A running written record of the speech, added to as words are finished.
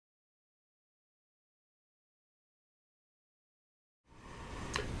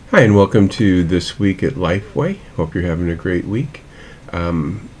Hi, and welcome to This Week at Lifeway. Hope you're having a great week.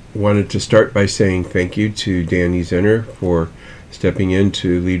 Wanted to start by saying thank you to Danny Zenner for stepping in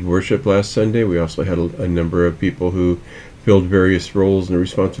to lead worship last Sunday. We also had a number of people who filled various roles and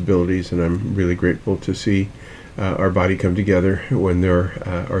responsibilities, and I'm really grateful to see our body come together when there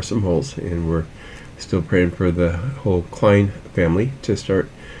are some holes, and we're still praying for the whole Klein family to start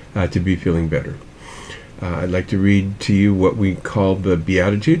to be feeling better. I'd like to read to you what we call the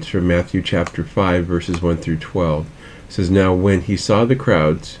Beatitudes from Matthew chapter 5, verses 1 through 12. It says, "Now when he saw the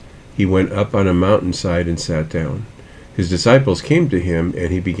crowds, he went up on a mountainside and sat down. His disciples came to him,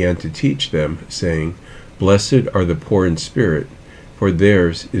 and he began to teach them, saying, 'Blessed are the poor in spirit, for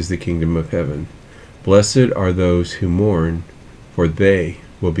theirs is the kingdom of heaven. Blessed are those who mourn, for they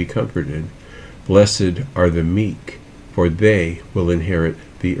will be comforted. Blessed are the meek, for they will inherit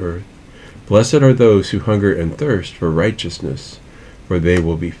the earth. Blessed are those who hunger and thirst for righteousness, for they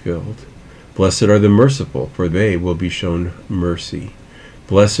will be filled. Blessed are the merciful, for they will be shown mercy.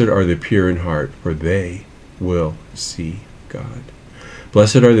 Blessed are the pure in heart, for they will see God.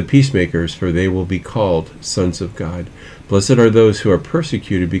 Blessed are the peacemakers, for they will be called sons of God. Blessed are those who are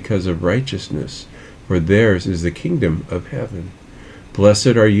persecuted because of righteousness, for theirs is the kingdom of heaven.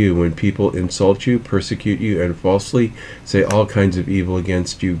 Blessed are you when people insult you, persecute you, and falsely say all kinds of evil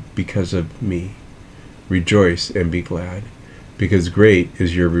against you because of me. Rejoice and be glad, because great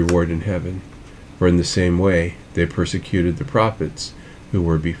is your reward in heaven. For in the same way they persecuted the prophets who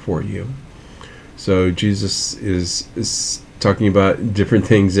were before you." So Jesus is talking about different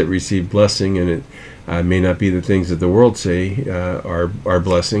things that receive blessing, and it may not be the things that the world say are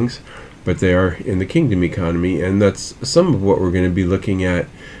blessings, but they are in the kingdom economy, and that's some of what we're going to be looking at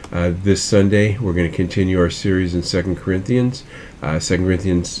this Sunday. We're going to continue our series in 2 Corinthians, 2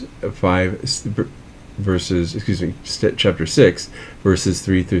 Corinthians 5 chapter 6, verses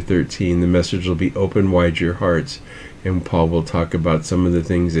 3 through 13. The message will be "Open wide your hearts," and Paul will talk about some of the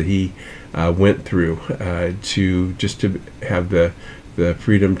things that he went through to have the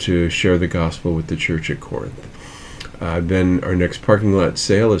freedom to share the gospel with the church at Corinth. Then our next parking lot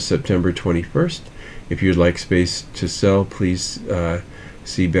sale is September 21st. If you'd like space to sell, please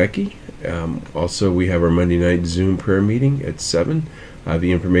see Becky. Also, we have our Monday night Zoom prayer meeting at 7.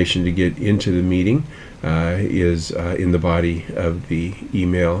 The information to get into the meeting is in the body of the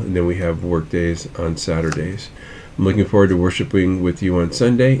email, and then we have work days on Saturdays. I'm looking forward to worshiping with you on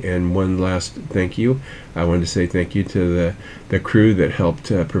Sunday. And one last thank you. I wanted to say thank you to the crew that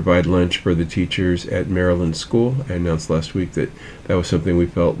helped provide lunch for the teachers at Maryland School. I announced last week that was something we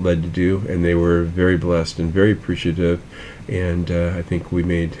felt led to do, and they were very blessed and very appreciative, and I think we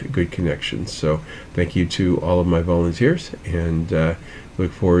made good connections. So thank you to all of my volunteers, and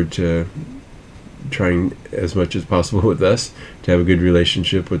look forward to trying as much as possible with us to have a good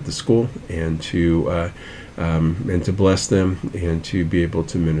relationship with the school, and to bless them, and to be able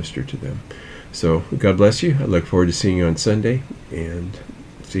to minister to them. So God bless you. I look forward to seeing you on Sunday, and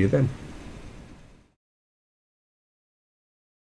see you then.